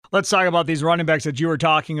Let's talk about these running backs that you were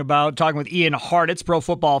talking about. Talking with Ian Hartitz, Pro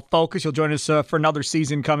Football Focus. You'll join us for another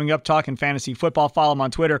season coming up, talking fantasy football. Follow him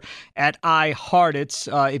on Twitter at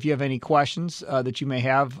iHartitz if you have any questions that you may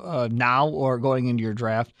have now or going into your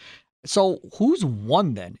draft. So who's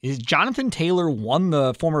won then? Is Jonathan Taylor won,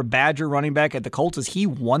 the former Badger running back at the Colts? Is he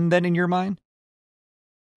won then in your mind?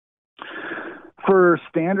 For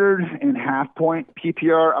standard and half-point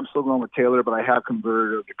PPR, I'm still going with Taylor, but I have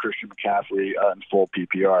converted to Christian McCaffrey in full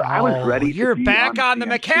PPR. I was ready. You're back on the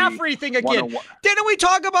McCaffrey thing again. Didn't we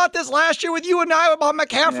talk about this last year with you and I about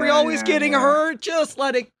McCaffrey always getting hurt? Just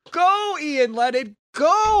let it go, Ian. Let it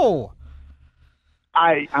go.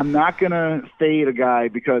 I'm not going to fade a guy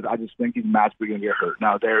because I just think he's magically going to get hurt.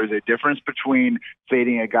 Now, there is a difference between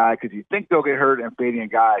fading a guy because you think they'll get hurt and fading a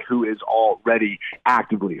guy who is already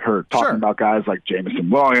actively hurt. Talking about guys like Jameson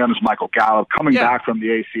Williams, Michael Gallup, coming back from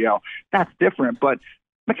the ACL. That's different. But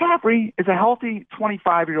McCaffrey is a healthy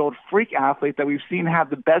 25-year-old freak athlete that we've seen have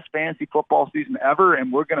the best fantasy football season ever,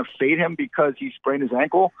 and we're going to fade him because he sprained his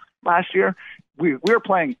ankle last year. We were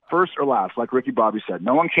playing first or last, like Ricky Bobby said.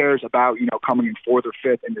 No one cares about, coming in fourth or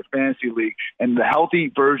fifth in your fantasy league. And the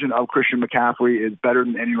healthy version of Christian McCaffrey is better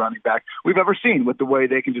than any running back we've ever seen, with the way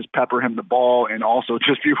they can just pepper him the ball and also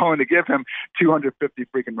just be willing to give him 250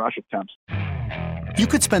 freaking rush attempts. You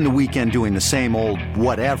could spend the weekend doing the same old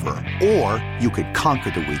whatever, or you could conquer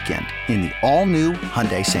the weekend in the all-new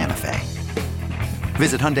Hyundai Santa Fe.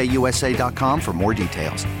 Visit HyundaiUSA.com for more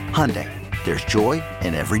details. Hyundai, there's joy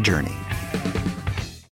in every journey.